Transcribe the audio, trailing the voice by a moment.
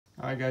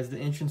Alright guys, the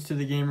entrance to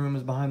the game room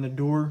is behind the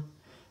door.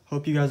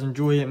 Hope you guys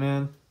enjoy it,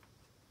 man.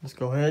 Let's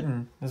go ahead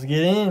and let's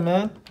get in,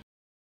 man.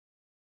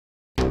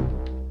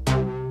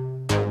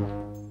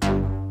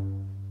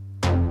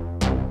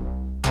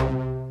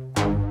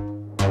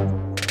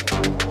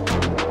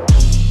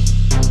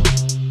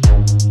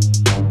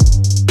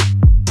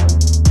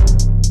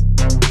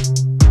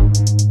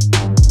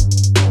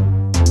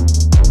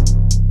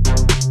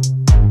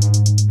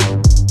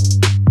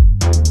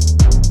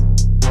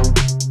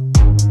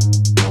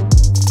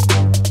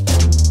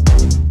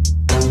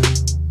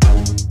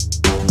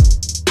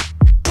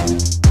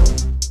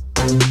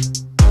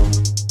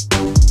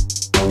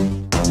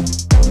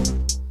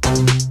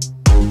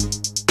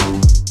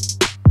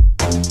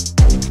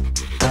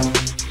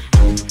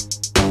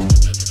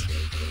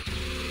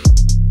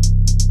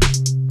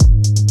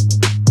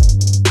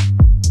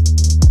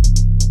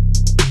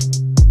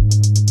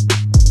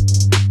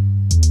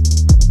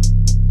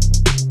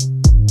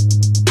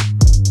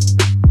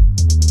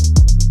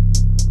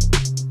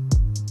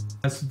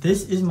 So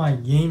this is my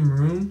game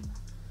room.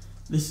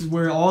 This is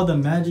where all the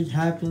magic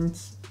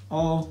happens. A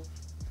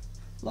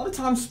lot of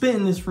time spent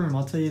in this room,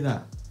 I'll tell you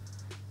that.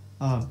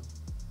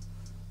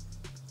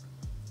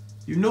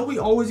 You know we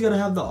always gotta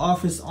have The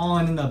Office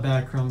on in the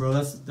background, bro.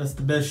 That's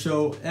the best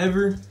show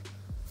ever.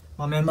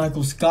 My man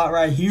Michael Scott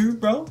right here,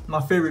 bro.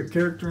 My favorite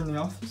character in The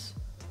Office.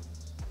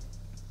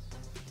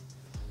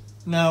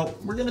 Now,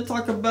 we're gonna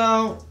talk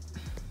about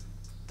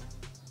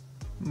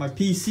my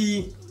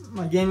PC,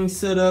 my gaming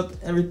setup,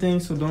 everything,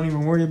 so don't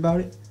even worry about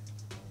it.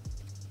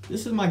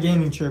 This is my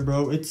gaming chair,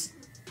 bro. It's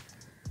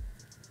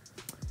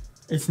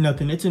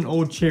nothing. It's an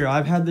old chair.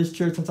 I've had this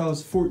chair since I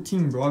was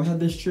 14, bro. I've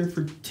had this chair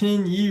for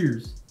 10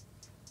 years.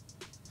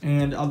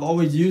 And I've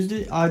always used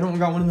it. I don't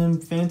got one of them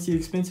fancy,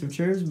 expensive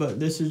chairs, but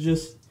this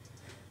is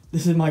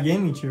my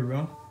gaming chair,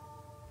 bro.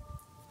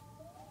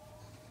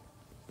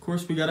 Of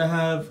course, we gotta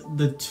have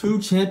the 2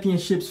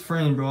 championships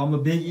framed, bro. I'm a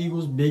big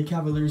Eagles, big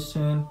Cavaliers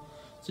fan.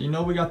 So you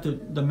know we got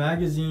the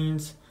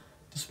magazines,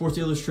 the Sports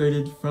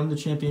Illustrated from the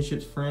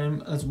championships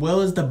frame, as well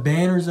as the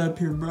banners up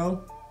here,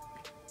 bro.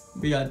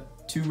 We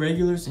got 2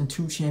 regulars and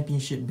 2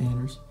 championship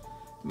banners.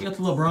 We got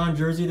the LeBron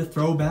jersey, the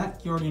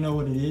throwback. You already know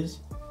what it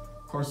is.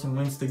 Carson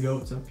Wentz, the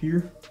GOAT's up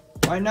here.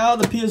 Right now,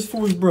 the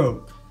PS4 is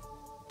broke.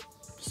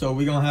 So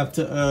we're going to have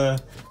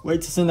to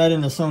wait to send that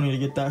into Sony to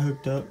get that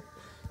hooked up.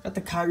 Got the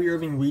Kyrie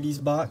Irving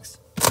Wheaties box.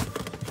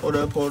 Hold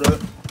up, hold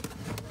up.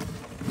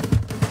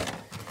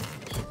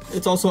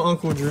 It's also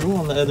Uncle Drew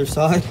on the other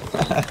side.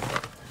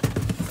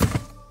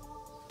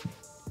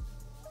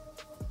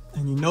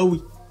 And you know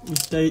we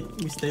stay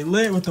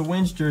lit with the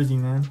Wentz jersey,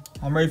 man.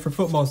 I'm ready for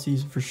football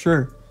season for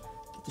sure.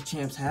 Get the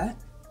champs hat.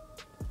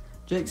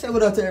 Jake, say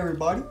what up to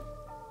everybody.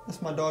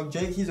 That's my dog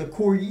Jake. He's a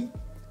corgi.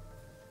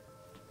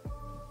 Well,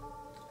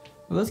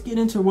 let's get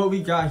into what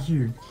we got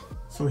here.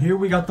 So here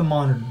we got the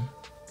monitor.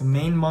 The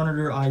main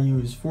monitor I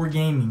use for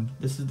gaming.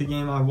 This is the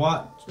game I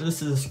watch.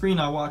 This is a screen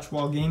I watch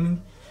while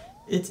gaming.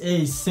 It's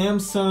a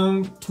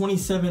Samsung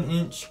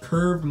 27-inch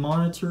curved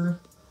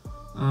monitor.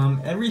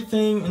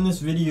 Everything in this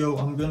video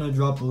I'm gonna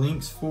drop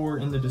links for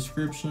in the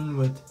description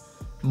with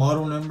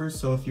model numbers.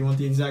 So if you want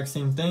the exact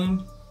same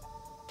thing,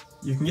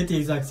 you can get the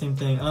exact same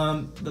thing.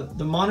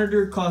 The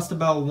monitor cost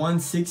about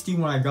 $160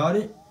 when I got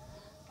it.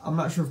 I'm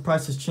not sure if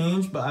price has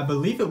changed, but I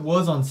believe it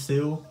was on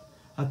sale.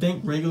 I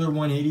think regular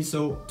 $180,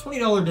 so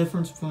 $20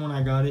 difference from when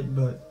I got it,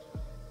 but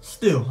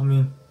still, I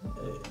mean,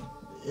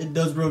 it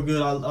does real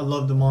good. I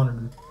love the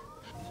monitor.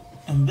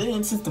 And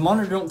then, since the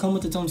monitor don't come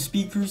with its own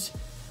speakers,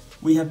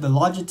 we have the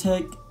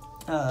Logitech.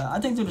 I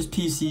think they're just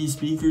PC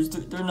speakers.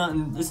 They're not.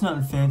 It's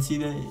nothing fancy.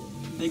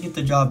 They get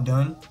the job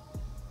done.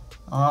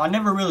 I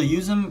never really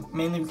use them,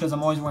 mainly because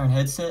I'm always wearing a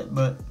headset.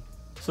 But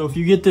so if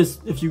you get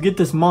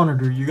this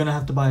monitor, you're gonna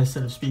have to buy a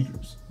set of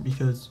speakers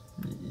because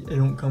they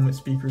don't come with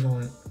speakers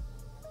on it.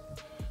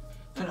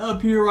 And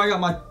up here, I got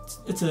my.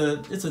 It's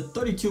a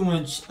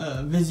 32-inch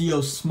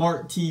Vizio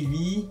Smart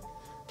TV.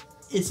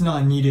 It's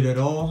not needed at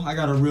all. I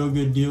got a real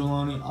good deal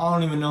on it. I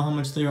don't even know how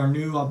much they are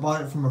new. I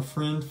bought it from a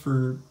friend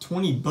for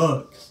 20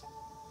 bucks.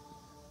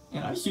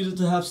 And I just use it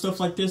to have stuff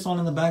like this on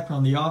in the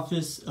background. The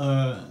Office,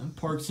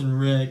 Parks and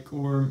Rec,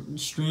 or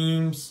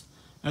streams,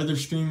 other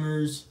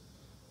streamers.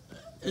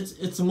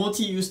 It's a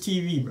multi-use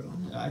TV, bro.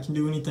 I can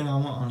do anything I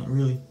want on it,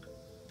 really.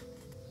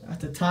 At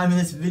the time of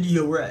this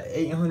video, we're at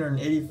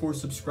 884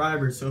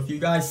 subscribers. So if you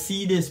guys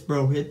see this,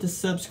 bro, hit the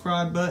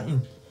subscribe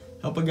button.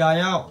 Help a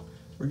guy out.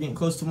 We're getting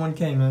close to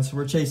 1K, man, so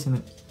we're chasing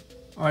it.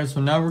 Alright,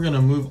 so now we're going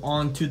to move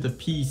on to the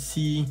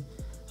PC.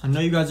 I know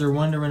you guys are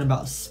wondering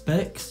about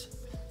specs,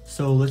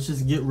 so let's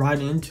just get right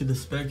into the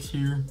specs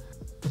here.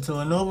 It's a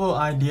Lenovo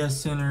IdeaCenter.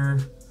 Center.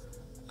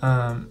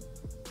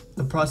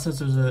 The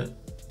processor's a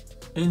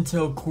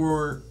Intel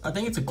Core, I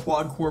think it's a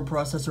quad-core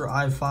processor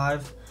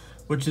i5,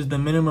 which is the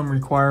minimum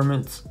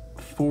requirements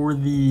for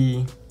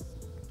the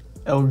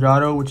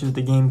Elgato, which is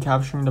the game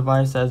capturing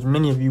device, as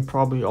many of you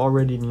probably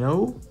already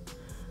know.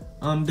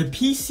 The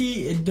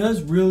PC, it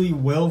does really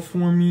well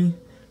for me.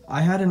 I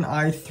had an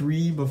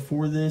i3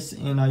 before this,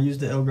 and I used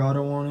the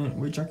Elgato on it,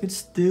 which I could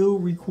still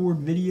record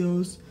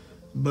videos,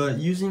 but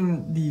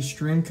using the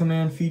stream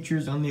command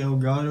features on the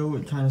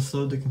Elgato, it kind of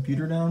slowed the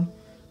computer down.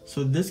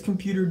 So this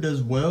computer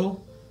does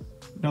well.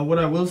 Now what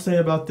I will say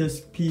about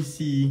this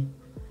PC,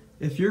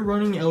 if you're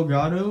running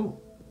Elgato,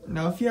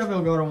 now if you have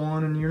Elgato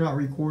on and you're not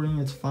recording,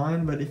 it's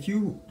fine, but if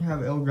you have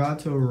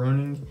Elgato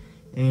running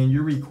and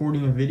you're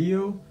recording a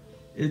video,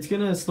 it's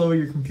gonna slow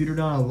your computer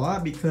down a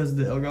lot because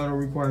the Elgato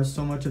requires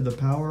so much of the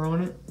power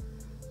on it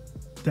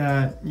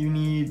that you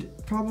need,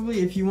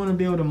 probably if you want to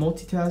be able to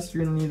multitask,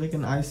 you're gonna need like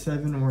an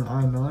i7 or an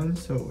i9.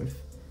 So if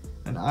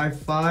an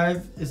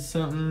i5 is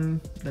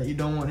something that you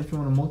don't want if you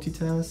want to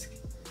multitask,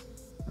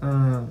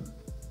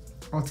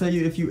 I'll tell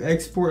you, if you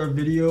export a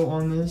video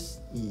on this,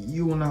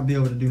 you will not be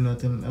able to do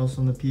nothing else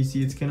on the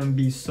PC. It's gonna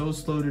be so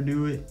slow to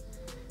do it,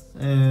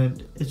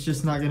 and it's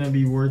just not gonna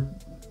be worth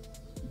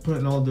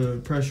putting all the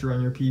pressure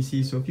on your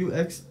PC. So if you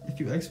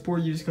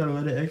export, you just gotta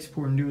let it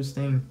export and do its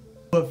thing.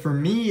 But for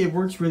me, it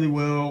works really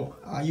well.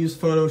 I use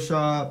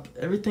Photoshop.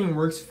 Everything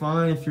works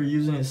fine if you're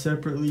using it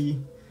separately.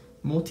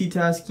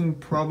 Multitasking,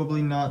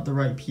 probably not the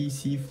right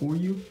PC for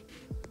you.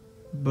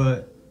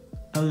 But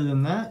other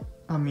than that,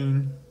 I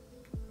mean,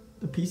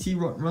 the PC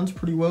runs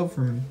pretty well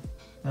for me.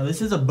 Now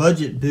this is a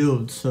budget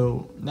build,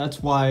 so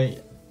that's why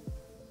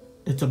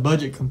it's a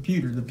budget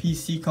computer. The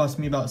PC cost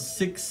me about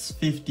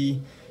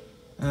 $650.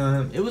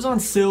 It was on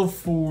sale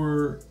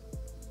for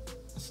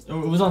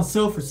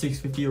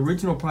 $650.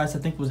 Original price I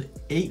think was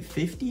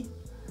 $850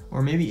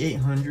 or maybe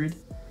 $800.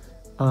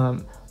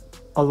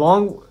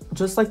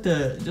 Just like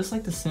the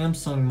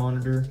Samsung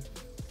monitor,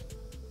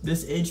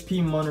 this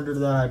HP monitor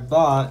that I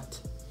bought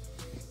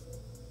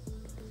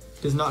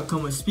does not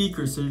come with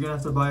speakers, so you're gonna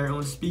have to buy your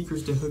own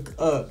speakers to hook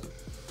up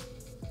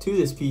to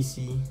this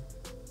PC.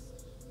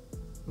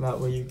 That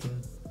way you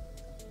can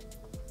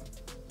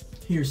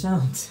hear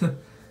sounds.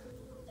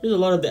 Here's a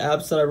lot of the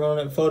apps that I run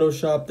on it: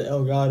 Photoshop, the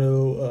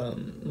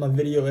Elgato, my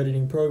video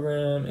editing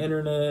program,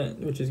 internet,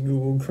 which is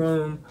Google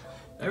Chrome.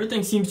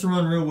 Everything seems to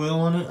run real well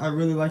on it. I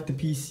really like the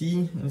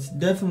PC, and it's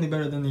definitely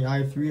better than the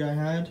i3 I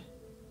had.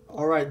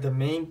 Alright, the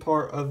main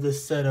part of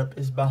this setup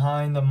is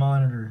behind the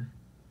monitor.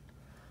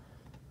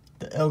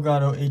 The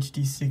Elgato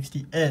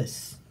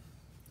HD60S,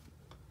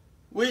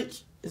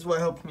 which is what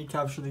helped me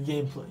capture the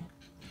gameplay.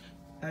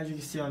 As you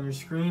can see on your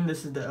screen,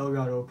 this is the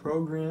Elgato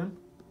program.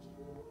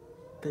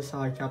 This is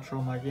how I capture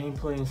all my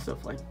gameplay and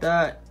stuff like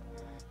that.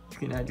 You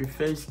can add your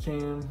face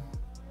cam.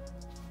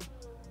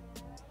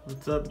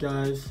 What's up,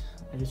 guys?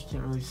 I guess you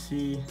can't really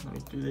see. Let me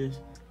do this.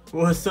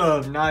 What's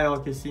up? Now y'all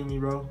can see me,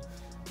 bro.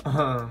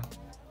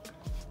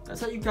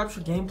 That's how you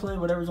capture gameplay.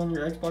 Whatever's on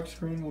your Xbox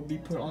screen will be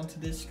put onto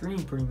this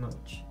screen pretty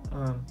much.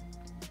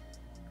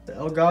 The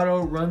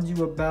Elgato runs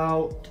you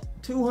about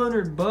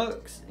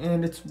 $200,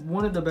 and it's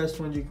one of the best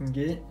ones you can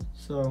get.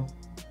 So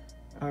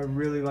I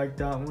really like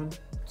that one.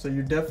 So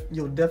you'll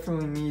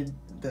definitely need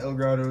the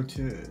Elgato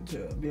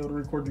to be able to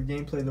record your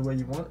gameplay the way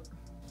you want.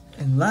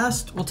 And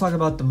last, we'll talk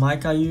about the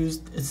mic I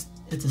used. It's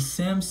a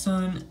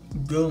Samsung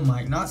Go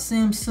mic, not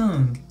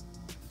Samsung.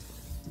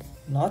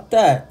 Not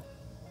that.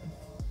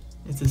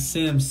 It's a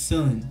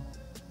Samsung.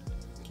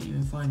 Can't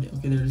even find it.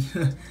 Okay, there it is.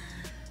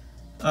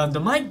 The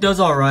mic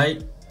does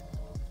alright.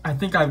 I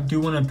think I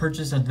do want to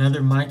purchase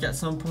another mic at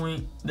some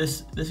point.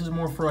 This is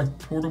more for like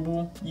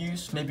portable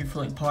use, maybe for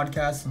like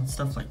podcasts and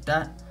stuff like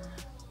that.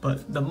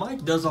 But the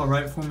mic does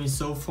alright for me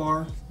so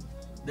far.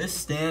 This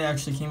stand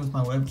actually came with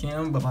my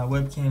webcam, but my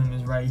webcam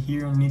is right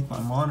here underneath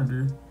my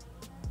monitor,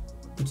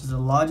 which is a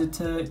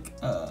Logitech.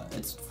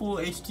 It's full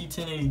HD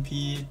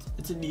 1080p.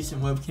 It's a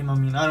decent webcam. I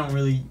mean, I don't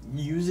really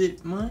use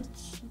it much,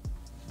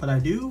 but I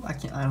do. I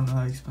don't know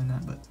how to explain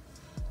that, but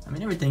I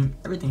mean,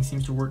 everything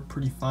seems to work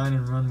pretty fine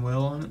and run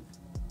well on it.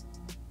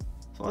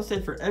 So I'll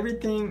say for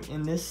everything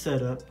in this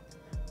setup,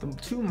 the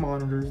two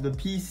monitors, the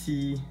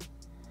PC,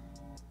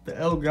 the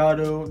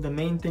Elgato, the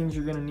main things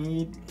you're gonna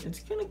need,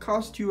 it's gonna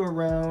cost you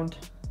around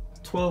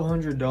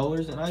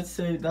 $1,200, and I'd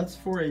say that's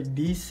for a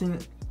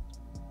decent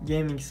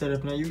gaming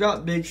setup. Now you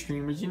got big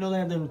streamers, you know, they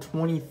have them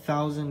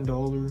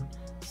 $20,000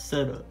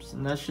 setups,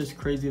 and that's just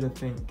crazy to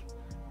think,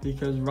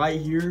 because right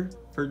here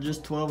for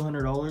just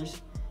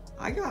 $1,200,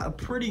 I got a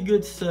pretty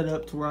good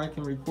setup to where I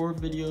can record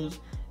videos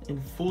in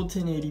full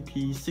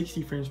 1080p,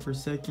 60 frames per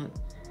second.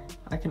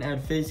 I can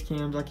add face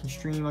cams, I can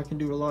stream, I can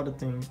do a lot of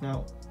things.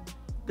 Now,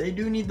 they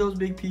do need those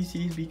big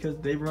PCs because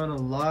they run a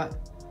lot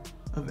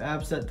of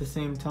apps at the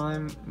same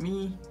time.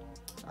 Me,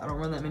 I don't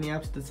run that many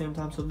apps at the same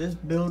time. So this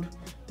build,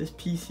 this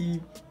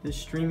PC, this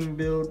streaming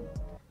build,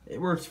 it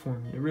works for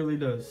me. It really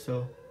does.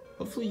 So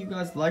hopefully you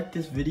guys like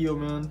this video,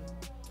 man.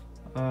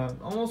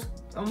 Almost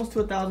to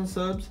 1,000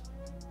 subs.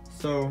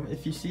 So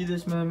if you see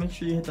this, man, make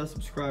sure you hit that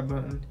subscribe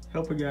button.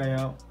 Help a guy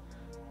out.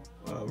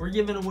 We're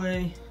giving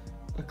away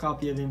a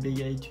copy of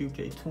NBA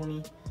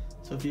 2K20.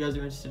 So if you guys are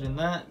interested in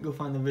that, go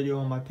find the video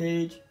on my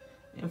page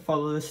and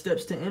follow the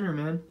steps to enter,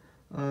 man.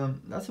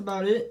 That's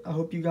about it. I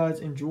hope you guys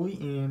enjoy,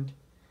 and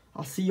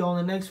I'll see y'all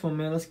in the next one,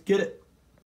 man. Let's get it.